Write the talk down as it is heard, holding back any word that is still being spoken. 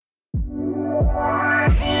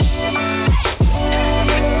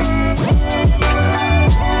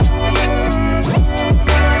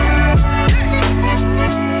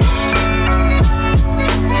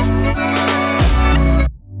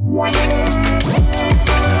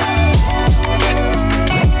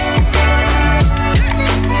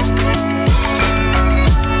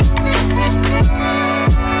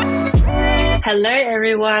Hello,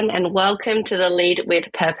 everyone, and welcome to the Lead with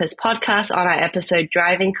Purpose podcast on our episode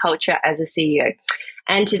Driving Culture as a CEO.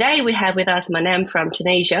 And today we have with us Manem from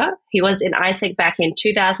Tunisia. He was in AIESEC back in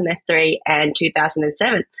 2003 and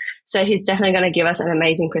 2007. So he's definitely going to give us an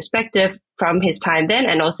amazing perspective from his time then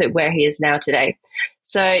and also where he is now today.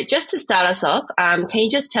 So just to start us off, can you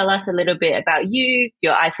just tell us a little bit about you,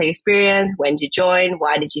 your AIESEC experience, when did you join,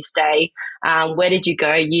 why did you stay, where did you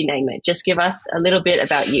go, you name it. Just give us a little bit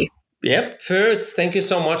about you. Yep. First, thank you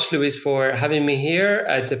so much, Luis, for having me here.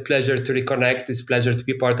 It's a pleasure to reconnect. It's a pleasure to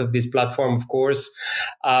be part of this platform, of course.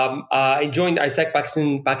 I joined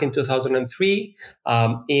AIESEC back in 2003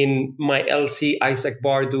 in my LC, AIESEC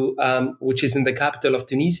Bardo, which is in the capital of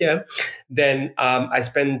Tunisia. Then I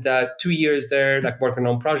spent 2 years there, like working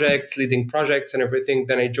on projects, leading projects and everything.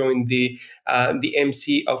 Then I joined the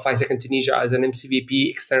MC of AIESEC in Tunisia as an MCVP,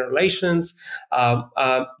 External Relations.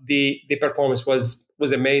 The performance was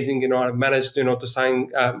amazing. I managed, to sign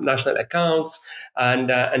national accounts and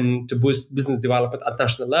to boost business development at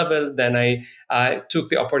national level. Then I took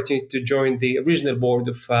the opportunity to join the regional board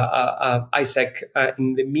of AIESEC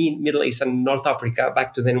in the Middle East and North Africa.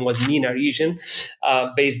 Back to then it was MENA region,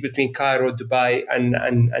 based between Cairo, Dubai,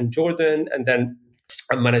 and Jordan. And then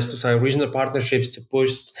I managed to sign regional partnerships to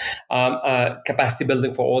push capacity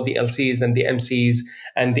building for all the LCs and the MCs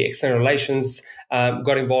and the external relations.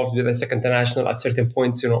 Got involved with AIESEC International at certain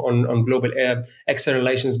points, on global external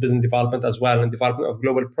relations, business development as well, and development of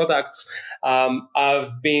global products.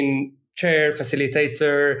 I've been chair,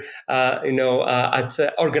 facilitator, at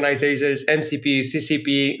organizations, MCP,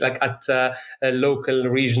 CCP, like at local,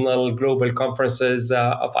 regional, global conferences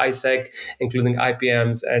of AIESEC, including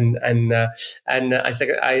IPMs and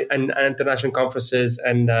AIESEC and international conferences,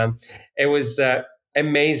 and it was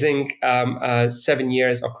amazing 7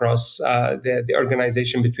 years across the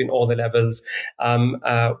organization between all the levels,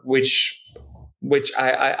 which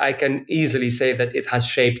I can easily say that it has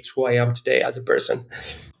shaped who I am today as a person.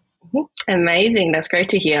 Amazing. That's great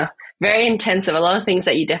to hear. Very intensive. A lot of things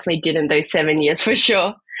that you definitely did in those 7 years for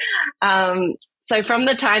sure. So from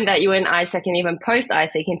the time that you were in AIESEC and even post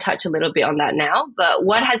AIESEC, you can touch a little bit on that now. But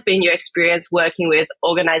what has been your experience working with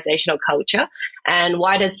organizational culture, and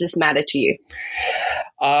why does this matter to you?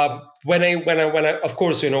 When I, of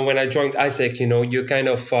course, when I joined AIESEC, you kind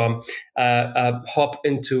of hop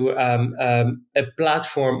into a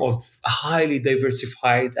platform of highly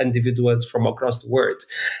diversified individuals from across the world,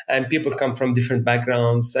 and people come from different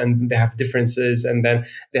backgrounds, and they have differences, and then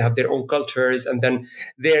they have their own cultures, and then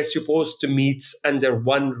they're supposed to meet under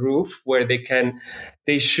one roof where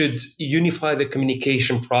they should unify the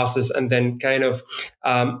communication process and then kind of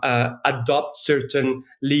adopt certain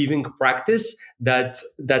living practice that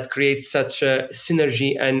creates such a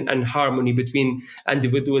synergy and harmony between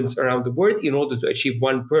individuals around the world in order to achieve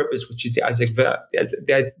one purpose, which is the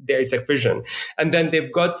AIESEC vision. And then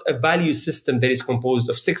they've got a value system that is composed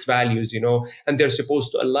of 6 values, and they're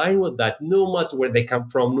supposed to align with that no matter where they come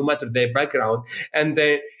from, no matter their background. And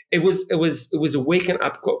then it was a wake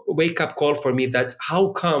up call for me that how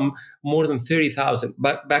come more than 30,000,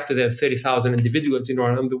 back to the 30,000 individuals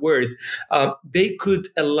around the world, they could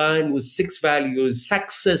align with 6 values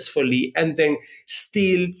successfully and then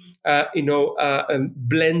still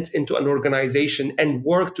blend into an organization and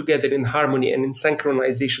work together in harmony and in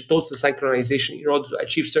synchronization, total synchronization, in order to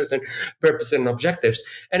achieve certain purposes and objectives.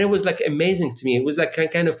 And it was like amazing to me. It was like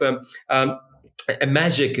kind of a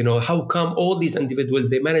magic, how come all these individuals,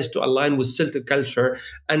 they managed to align with certain culture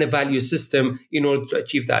and a value system in order to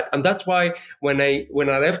achieve that. And that's why when I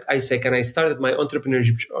left AIESEC and I started my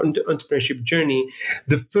entrepreneurship journey,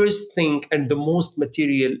 the first thing and the most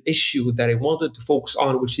material issue that I wanted to focus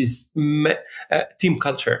on, which is team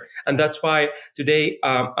culture. And that's why today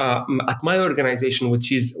at my organization,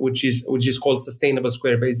 which is called Sustainable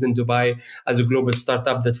Square, based in Dubai, as a global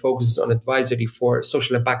startup that focuses on advisory for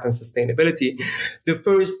social impact and sustainability, the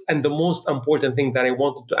first and the most important thing that I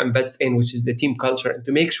wanted to invest in, which is the team culture, and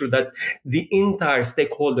to make sure that the entire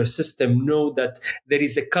stakeholder system know that there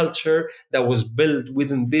is a culture that was built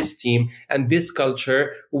within this team, and this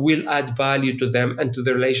culture will add value to them and to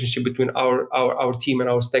the relationship between our team and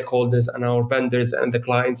our stakeholders and our vendors and the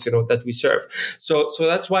clients, that we serve. So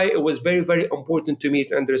that's why it was very, very important to me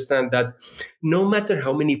to understand that no matter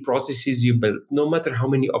how many processes you build, no matter how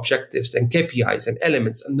many objectives and KPIs and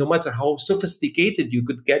elements, and no matter how sophisticated you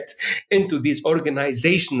could get into these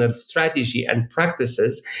organizational strategy and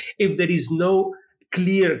practices, if there is no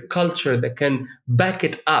clear culture that can back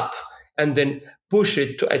it up and then push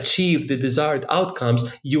it to achieve the desired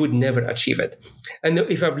outcomes, you would never achieve it. And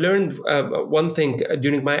if I've learned one thing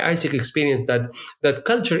during my AIESEC experience, that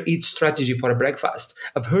culture eats strategy for a breakfast.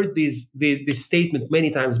 I've heard this statement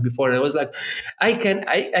many times before, and I was like, I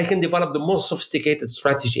can develop the most sophisticated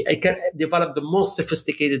strategy. I can develop the most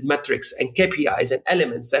sophisticated metrics and KPIs and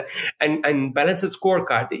elements and balanced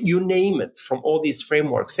scorecard, you name it, from all these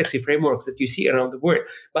frameworks, sexy frameworks that you see around the world.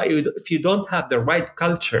 But if you don't have the right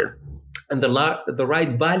culture and the right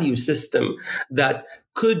value system that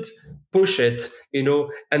could push it,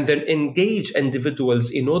 and then engage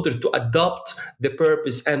individuals in order to adopt the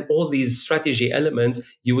purpose and all these strategy elements,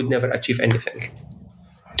 you would never achieve anything.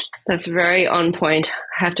 That's very on point.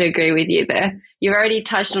 I have to agree with you there. You've already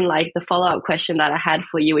touched on the follow-up question that I had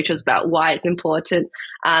for you, which was about why it's important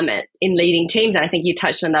in leading teams. And I think you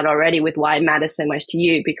touched on that already with why it matters so much to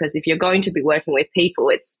you, because if you're going to be working with people,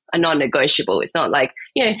 it's a non-negotiable. It's not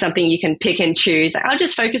something you can pick and choose. I'll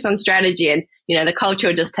just focus on strategy and, the culture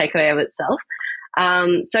will just take care of itself.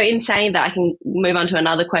 So in saying that, I can move on to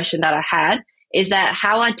another question that I had. Is that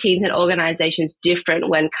how are teams and organizations different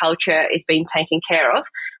when culture is being taken care of?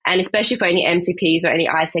 And especially for any MCPs or any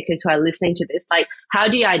AIESECers who are listening to this, how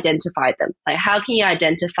do you identify them? How can you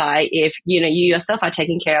identify if, you yourself are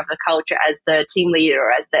taking care of the culture as the team leader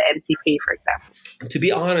or as the MCP, for example? To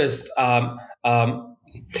be honest,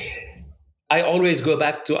 I always go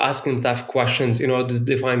back to asking tough questions in order to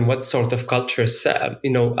define what sort of culture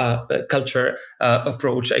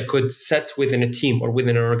approach I could set within a team or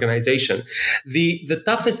within an organization. The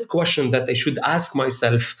toughest question that I should ask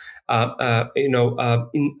myself,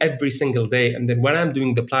 in every single day, and then when I'm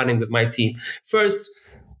doing the planning with my team, first,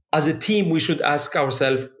 as a team, we should ask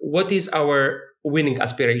ourselves, what is our winning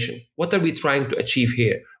aspiration? What are we trying to achieve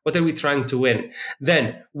here? What are we trying to win?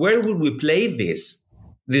 Then, where will we play this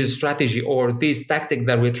strategy or this tactic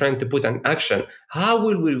that we're trying to put in action? How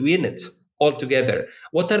will we win it all together?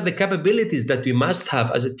 What are the capabilities that we must have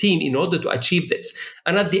as a team in order to achieve this?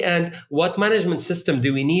 And at the end, what management system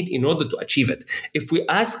do we need in order to achieve it? If we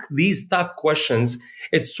ask these tough questions,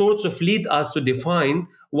 it sort of lead us to define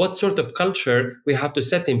what sort of culture we have to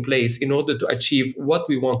set in place in order to achieve what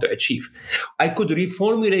we want to achieve. I could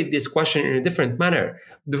reformulate this question in a different manner.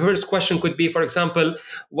 The first question could be, for example,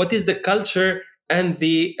 what is the culture and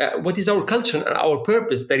what is our culture and our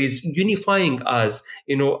purpose that is unifying us,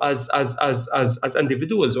 as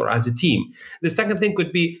individuals or as a team? The second thing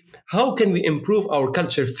could be, how can we improve our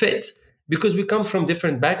culture fit? Because we come from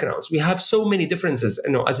different backgrounds, we have so many differences,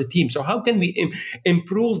 as a team. So how can we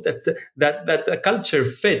improve that culture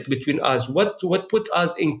fit between us? What put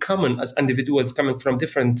us in common as individuals coming from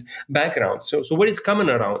different backgrounds? So what is common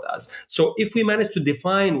around us? So if we manage to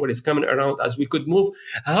define what is common around us, we could move.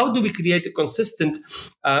 How do we create a consistent,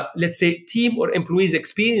 let's say, team or employees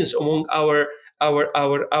experience among our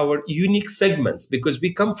unique segments, because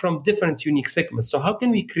we come from different unique segments. So how can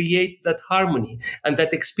we create that harmony and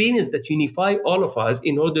that experience that unify all of us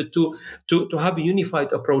in order to have a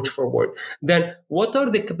unified approach forward? Then what are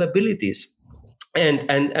the capabilities and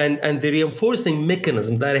the reinforcing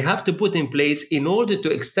mechanism that I have to put in place in order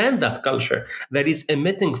to extend that culture that is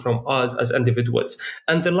emitting from us as individuals?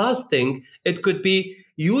 And the last thing, it could be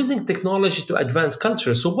using technology to advance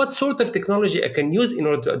culture. So what sort of technology I can use in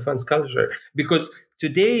order to advance culture? Because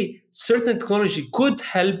today, certain technology could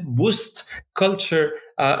help boost culture,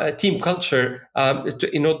 team culture,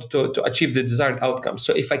 in order to achieve the desired outcome.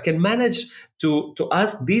 So if I can manage to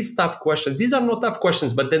ask these tough questions, these are not tough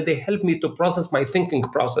questions, but then they help me to process my thinking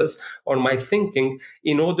process or my thinking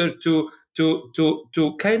in order to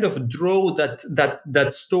kind of draw that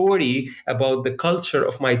story about the culture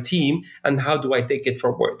of my team and how do I take it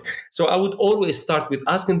forward. So I would always start with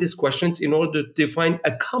asking these questions in order to define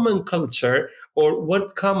a common culture or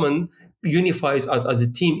what common unifies us as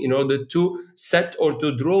a team in order to set or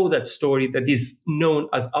to draw that story that is known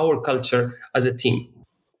as our culture as a team.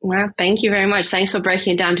 Wow, thank you very much. Thanks for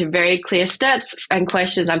breaking it down to very clear steps and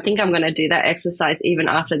questions. I think I'm going to do that exercise even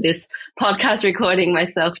after this podcast recording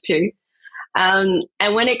myself too. And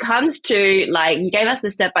when it comes to you gave us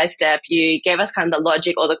the step-by-step, you gave us kind of the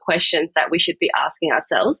logic or the questions that we should be asking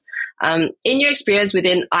ourselves. In your experience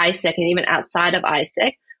within AIESEC and even outside of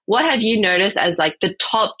AIESEC, what have you noticed as the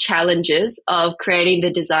top challenges of creating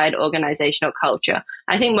the desired organizational culture?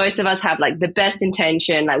 I think most of us have the best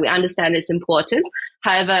intention, we understand its importance.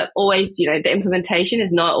 However, always, the implementation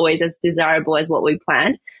is not always as desirable as what we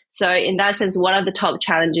planned. So in that sense, what are the top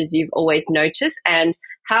challenges you've always noticed, and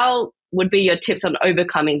how would be your tips on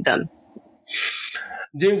overcoming them?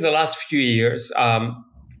 During the last few years,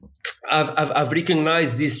 I've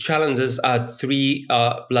recognized these challenges at three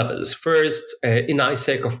levels. First, in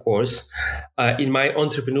ISEC, of course, in my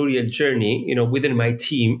entrepreneurial journey, within my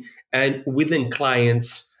team and within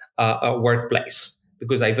clients' workplace.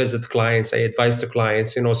 Because I visit clients, I advise to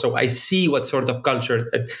clients, so I see what sort of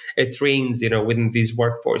culture it reigns, within these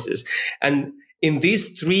workforces. And in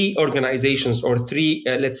these three organizations or three,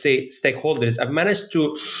 let's say, stakeholders, I've managed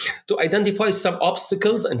to identify some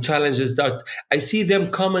obstacles and challenges that I see them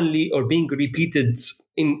commonly or being repeated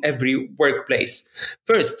in every workplace.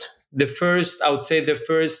 I would say the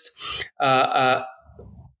first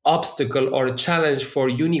obstacle or challenge for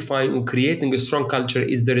unifying or creating a strong culture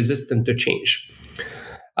is the resistance to change.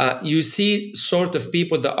 You see sort of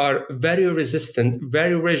people that are very resistant,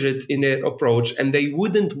 very rigid in their approach, and they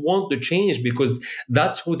wouldn't want to change because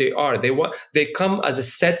that's who they are. They come as a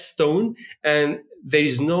set stone, and there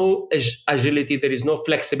is no agility, there is no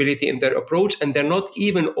flexibility in their approach, and they're not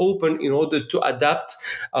even open in order to adapt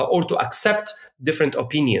or to accept different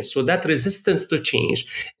opinions. So that resistance to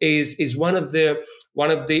change is one of the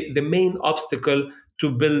main obstacle to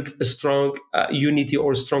build a strong unity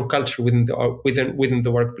or strong culture within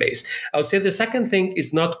the workplace. I would say the second thing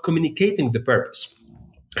is not communicating the purpose.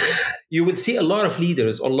 You will see a lot of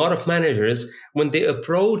leaders, a lot of managers, when they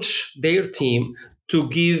approach their team to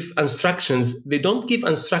give instructions, they don't give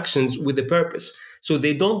instructions with a purpose. So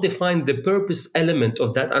they don't define the purpose element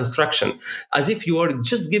of that instruction, as if you are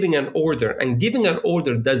just giving an order, and giving an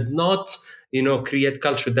order does not create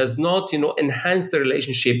culture, does not enhance the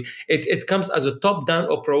relationship. It comes as a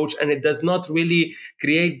top-down approach, and it does not really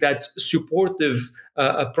create that supportive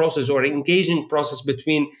process or engaging process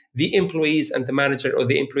between the employees and the manager, or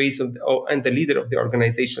the employees and the leader of the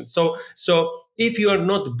organization. So if you are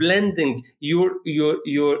not blending your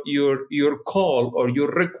call or your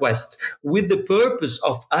request with the purpose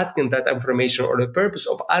of asking that information, or the purpose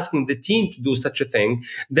of asking the team to do such a thing,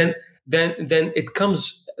 then it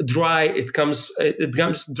comes dry. It comes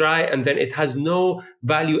dry, and then it has no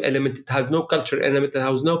value element. It has no culture element. It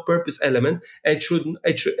has no purpose element. And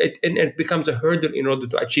it becomes a hurdle in order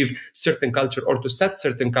to achieve certain culture or to set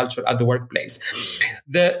certain culture at the workplace.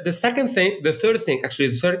 The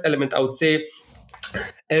third element, I would say,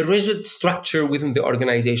 a rigid structure within the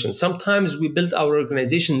organization. Sometimes we build our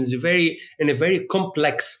organizations in a very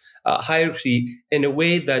complex hierarchy in a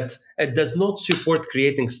way that it does not support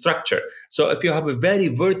creating structure. So if you have a very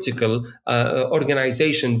vertical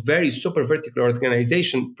organization, very super vertical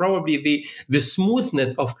organization, probably the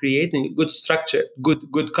smoothness of creating a good structure,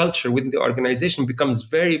 good culture within the organization becomes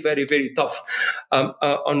very, very, very tough.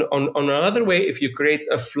 On another way, if you create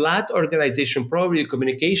a flat organization, probably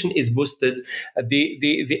communication is boosted.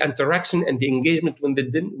 The interaction and the engagement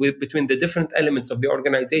between the different elements of the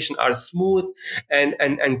organization are smooth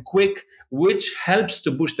and quick, which helps to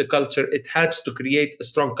boost the culture. It helps to create a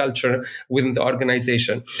strong culture within the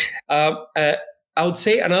organization. I would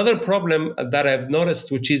say another problem that I've noticed,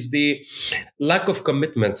 which is the lack of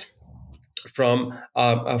commitment from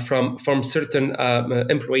certain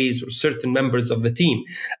employees or certain members of the team.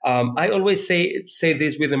 I always say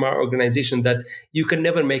this within our organization, that you can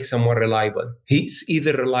never make someone reliable. He's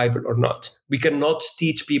either reliable or not. We cannot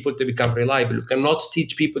teach people to become reliable. We cannot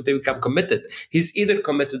teach people to become committed. He's either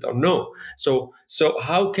committed or no. So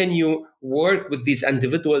how can you work with these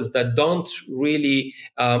individuals that don't really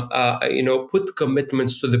put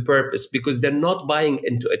commitments to the purpose, because they're not buying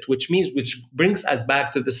into it, which brings us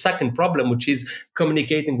back to the second problem, which is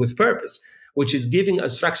communicating with purpose, which is giving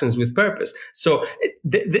instructions with purpose. So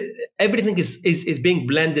everything is being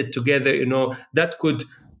blended together, that could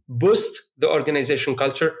boost the organization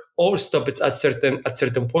culture or stop it at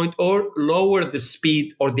certain point, or lower the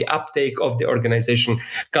speed or the uptake of the organization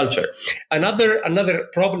culture. Another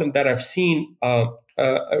problem that I've seen,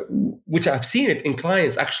 which I've seen it in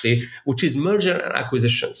clients actually, which is merger and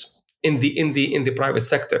acquisitions in the private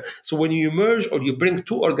sector. So when you merge or you bring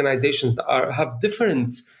two organizations that have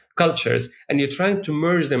different cultures, and you're trying to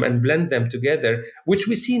merge them and blend them together, which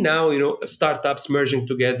we see now, startups merging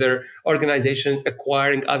together, organizations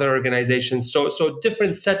acquiring other organizations. So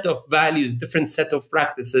different set of values, different set of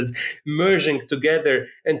practices merging together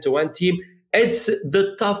into one team. It's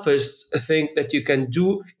the toughest thing that you can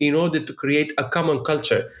do in order to create a common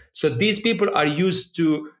culture. So these people are used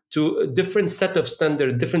to a different set of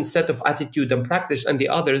standard, different set of attitude and practice, and the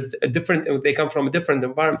others they come from a different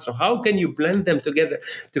environment. So how can you blend them together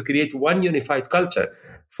to create one unified culture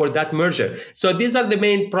for that merger? So these are the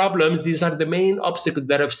main problems. These are the main obstacles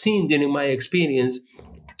that I've seen during my experience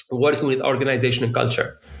working with organization and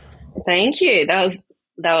culture. Thank you. That was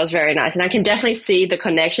That was very nice. And I can definitely see the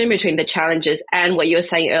connection between the challenges and what you were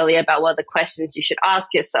saying earlier about what the questions you should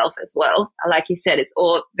ask yourself as well. Like you said, it's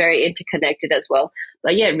all very interconnected as well.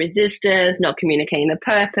 But yeah, resistance, not communicating the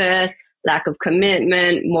purpose, lack of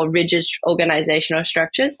commitment, more rigid organizational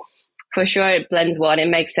structures. For sure, it blends well and it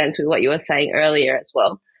makes sense with what you were saying earlier as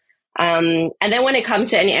well. And then when it comes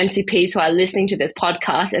to any MCPs who are listening to this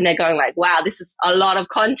podcast and they're going like, wow, this is a lot of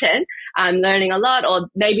content. I'm learning a lot. Or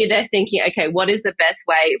maybe they're thinking, okay, what is the best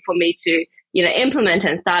way for me to, implement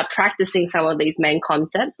and start practicing some of these main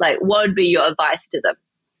concepts? Like, what would be your advice to them?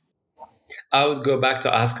 I would go back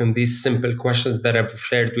to asking these simple questions that I've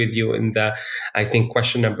shared with you in I think,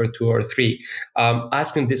 question number 2 or 3.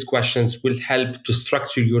 Asking these questions will help to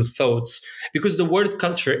structure your thoughts, because the word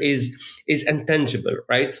culture is intangible,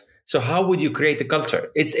 right? So how would you create a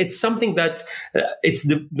culture? It's something that it's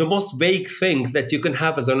the most vague thing that you can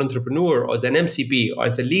have as an entrepreneur or as an MCP or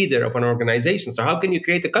as a leader of an organization. So how can you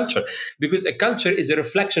create a culture? Because a culture is a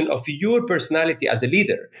reflection of your personality as a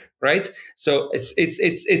leader, right? So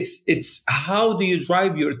it's how do you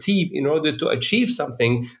drive your team in order to achieve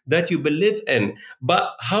something that you believe in?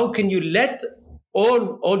 But how can you let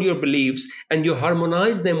all your beliefs and you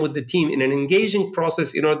harmonize them with the team in an engaging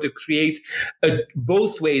process in order to create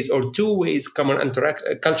both ways or two ways common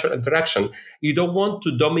cultural interaction? You don't want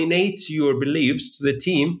to dominate your beliefs to the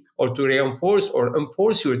team or to reinforce or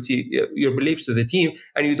enforce your beliefs to the team,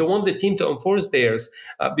 and you don't want the team to enforce theirs,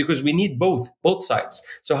 because we need both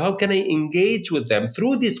sides. So how can I engage with them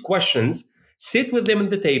through these questions? Sit with them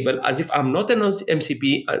at the table as if I'm not an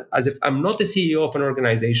MCP, as if I'm not the CEO of an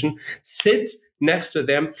organization. Sit next to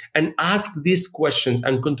them and ask these questions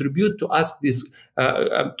and contribute to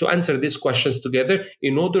to answer these questions together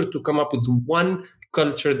in order to come up with one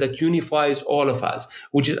culture that unifies all of us,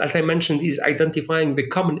 which is, as I mentioned, is identifying the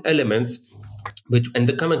common elements and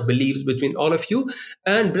the common beliefs between all of you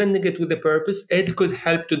and blending it with the purpose. It could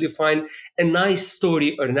help to define a nice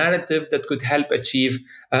story or narrative that could help achieve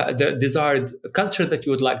the desired culture that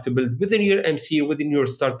you would like to build within your MC, within your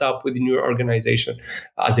startup, within your organization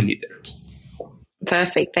as a leader.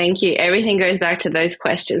 Perfect. Thank you. Everything goes back to those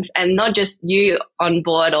questions, and not just you on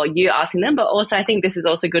board or you asking them, but also I think this is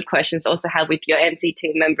also good questions to also have with your MC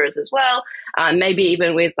team members as well. Maybe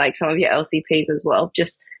even with like some of your LCPs as well.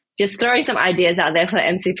 Just throwing some ideas out there for the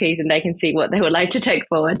MCPs and they can see what they would like to take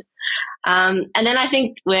forward. And then I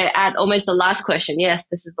think we're at almost the last question. Yes,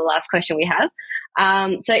 this is the last question we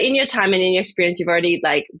have. So in your time and in your experience, you've already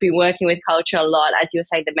been working with culture a lot, as you were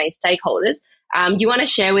saying, the main stakeholders. Do you want to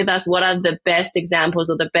share with us what are the best examples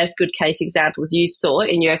or the best good case examples you saw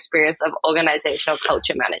in your experience of organizational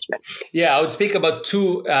culture management? Yeah, I would speak about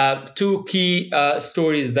two key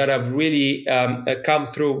stories that have really come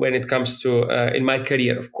through when it comes to in my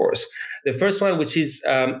career, of course. The first one, which is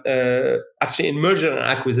actually in merger and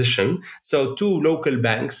acquisition. So two local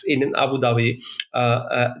banks in Abu Dhabi,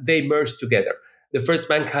 they merged together. The first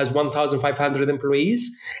bank has 1,500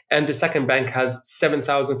 employees, and the second bank has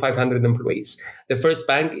 7,500 employees. The first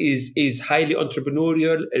bank is highly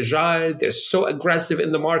entrepreneurial, agile. They're so aggressive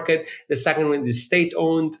in the market. The second one is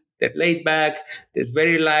state-owned. They're laid back. They're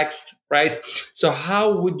very relaxed, right? So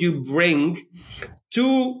how would you bring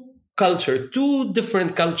two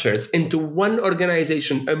different cultures into one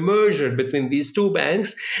organization, a merger between these two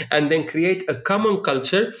banks, and then create a common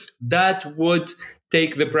culture that would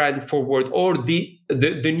take the brand forward, or the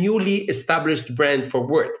newly established brand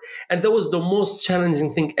forward? And that was the most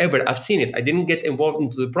challenging thing ever. I've seen it. I didn't get involved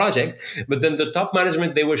into the project, but then the top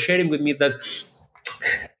management, they were sharing with me that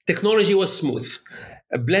technology was smooth.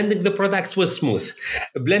 Blending the products was smooth.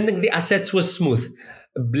 Blending the assets was smooth.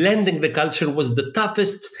 Blending the culture was the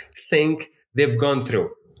toughest thing they've gone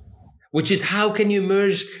through. Which is, how can you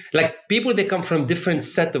merge, people, they come from different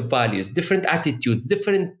set of values, different attitudes,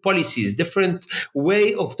 different policies, different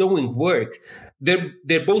way of doing work.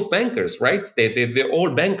 They're both bankers, right? They're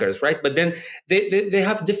all bankers, right? But then they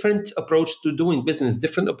have different approach to doing business,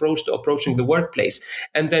 different approach to approaching the workplace.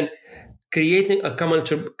 And then creating a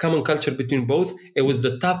common culture between both, it was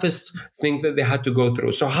the toughest thing that they had to go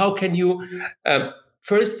through. So how can you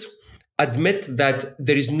first admit that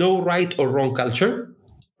there is no right or wrong culture?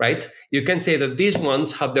 Right? You can say that these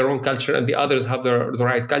ones have their own culture and the others have the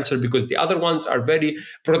right culture, because the other ones are very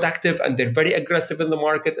productive and they're very aggressive in the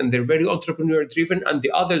market and they're very entrepreneur driven, and the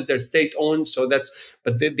others, they're state owned. So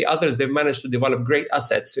but the others, they've managed to develop great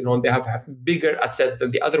assets, and they have bigger assets than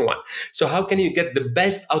the other one. So how can you get the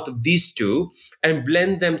best out of these two and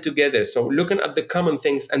blend them together? So looking at the common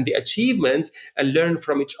things and the achievements and learn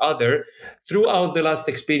from each other throughout the last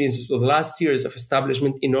experiences or the last years of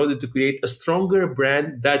establishment in order to create a stronger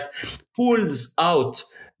brand that pulls out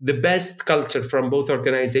the best culture from both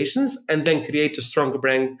organizations and then create a stronger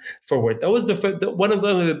brand forward. That was one of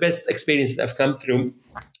the best experiences I've come through.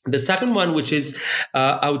 The second one, which is,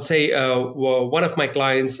 I would say, one of my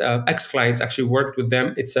clients, ex-clients, actually worked with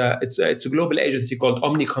them. It's a global agency called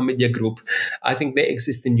Omnicom Media Group. I think they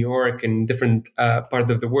exist in New York and different part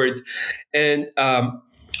of the world. And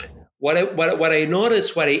what I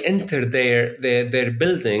noticed when I entered their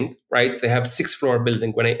building, right? They have 6-floor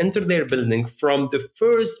building. When I entered their building, from the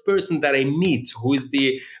first person that I meet, who's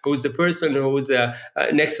the person who's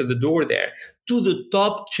next to the door there, to the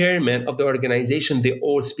top chairman of the organization, they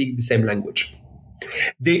all speak the same language.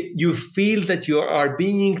 You feel that you are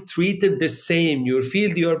being treated the same. You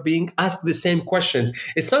feel you are being asked the same questions.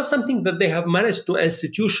 It's not something that they have managed to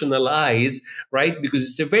institutionalize, right? Because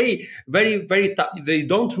it's a very, very, very tough. They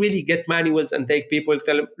don't really get manuals and take people,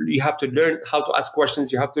 tell them you have to learn how to ask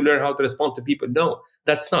questions. You have to learn how to respond to people. No,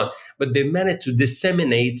 that's not. But they managed to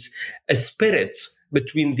disseminate a spirit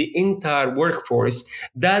between the entire workforce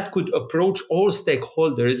that could approach all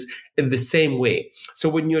stakeholders in the same way. So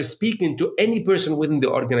when you're speaking to any person within the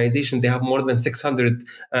organization, they have more than 600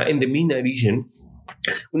 in the MENA region.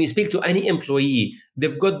 When you speak to any employee,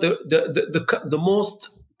 they've got the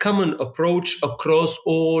most common approach across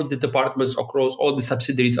all the departments, across all the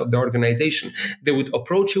subsidiaries of the organization. They would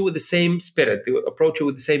approach you with the same spirit. They would approach you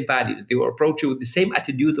with the same values. They would approach you with the same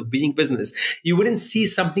attitude of being business. You wouldn't see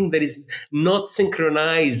something that is not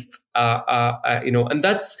synchronized. And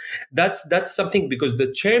that's something because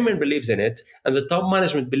the chairman believes in it and the top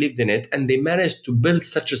management believed in it, and they managed to build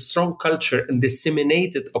such a strong culture and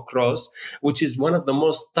disseminate it across, which is one of the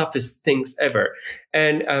most toughest things ever.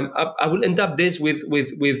 And I will end up this with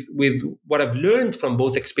what I've learned from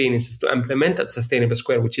both experiences to implement at Sustainable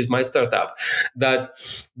Square, which is my startup, that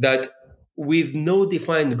with no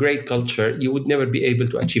defined great culture, you would never be able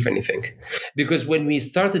to achieve anything. Because when we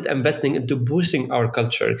started investing into boosting our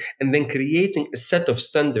culture and then creating a set of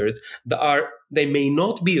standards they may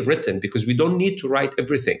not be written because we don't need to write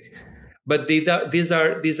everything, but these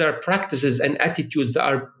are practices and attitudes that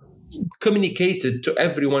are communicated to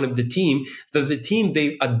everyone of the team, that the team,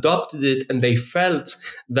 they adopted it and they felt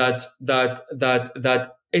that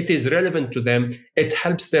it is relevant to them. It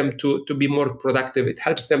helps them to be more productive. It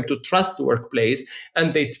helps them to trust the workplace,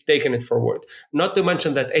 and they've taken it forward. Not to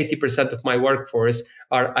mention that 80% of my workforce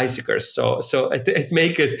are ISACers. So it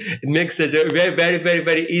makes it very, very, very,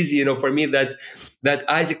 very easy, for me that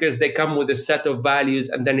ISACers, they come with a set of values,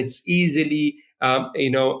 and then it's easily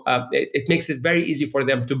it makes it very easy for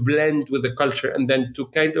them to blend with the culture and then to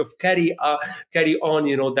kind of carry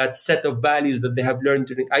on, that set of values that they have learned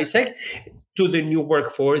during ISEC to the new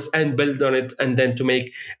workforce and build on it, and then to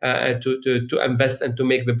make to invest and to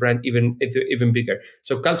make the brand even bigger.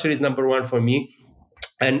 So culture is number one for me.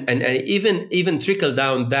 And even trickle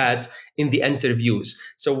down that in the interviews.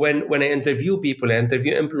 So when I interview people, I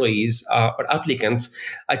interview employees or applicants,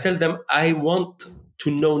 I tell them, I want to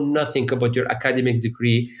know nothing about your academic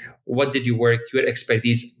degree. What did you work, your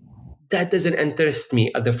expertise? That doesn't interest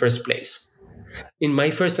me at the first place. In my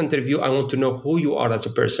first interview, I want to know who you are as a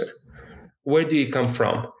person. Where do you come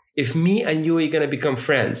from? If me and you are going to become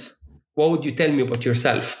friends, what would you tell me about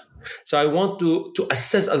yourself? So I want to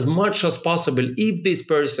assess as much as possible if this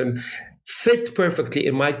person fit perfectly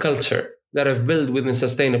in my culture that I've built within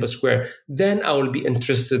Sustainable Square. Then I will be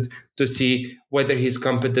interested to see whether he's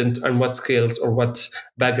competent and what skills or what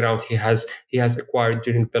background he has acquired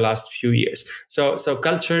during the last few years. So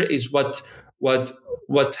culture is what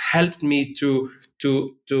helped me to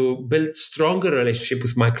build stronger relationship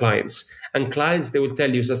with my clients. And clients, they will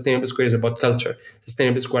tell you Sustainable Square is about culture.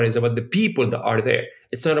 Sustainable Square is about the people that are there.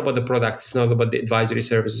 It's not about the products. It's not about the advisory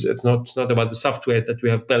services. It's not about the software that we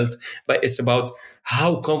have built, but it's about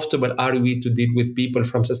how comfortable are we to deal with people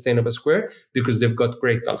from Sustainable Square because they've got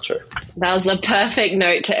great culture. That was a perfect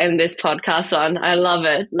note to end this podcast on. I love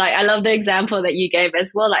it. I love the example that you gave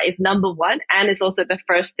as well. It's number one, and it's also the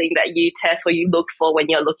first thing that you test or you look for when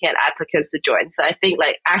you're looking at applicants to join. So I think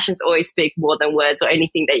actions always speak more than words or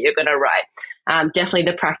anything that you're going to write. Definitely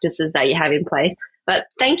the practices that you have in place. But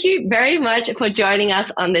thank you very much for joining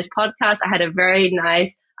us on this podcast. I had a very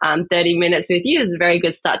nice 30 minutes with you. It was a very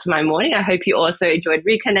good start to my morning. I hope you also enjoyed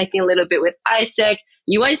reconnecting a little bit with ISEC.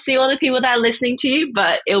 You won't see all the people that are listening to you,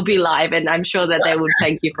 but it'll be live, and I'm sure that they will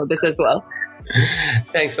thank you for this as well.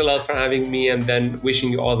 Thanks a lot for having me, and then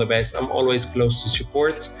wishing you all the best. I'm always close to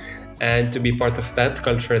support and to be part of that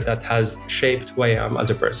culture that has shaped who I am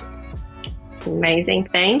as a person. Amazing.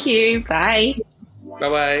 Thank you. Bye.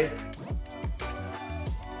 Bye-bye.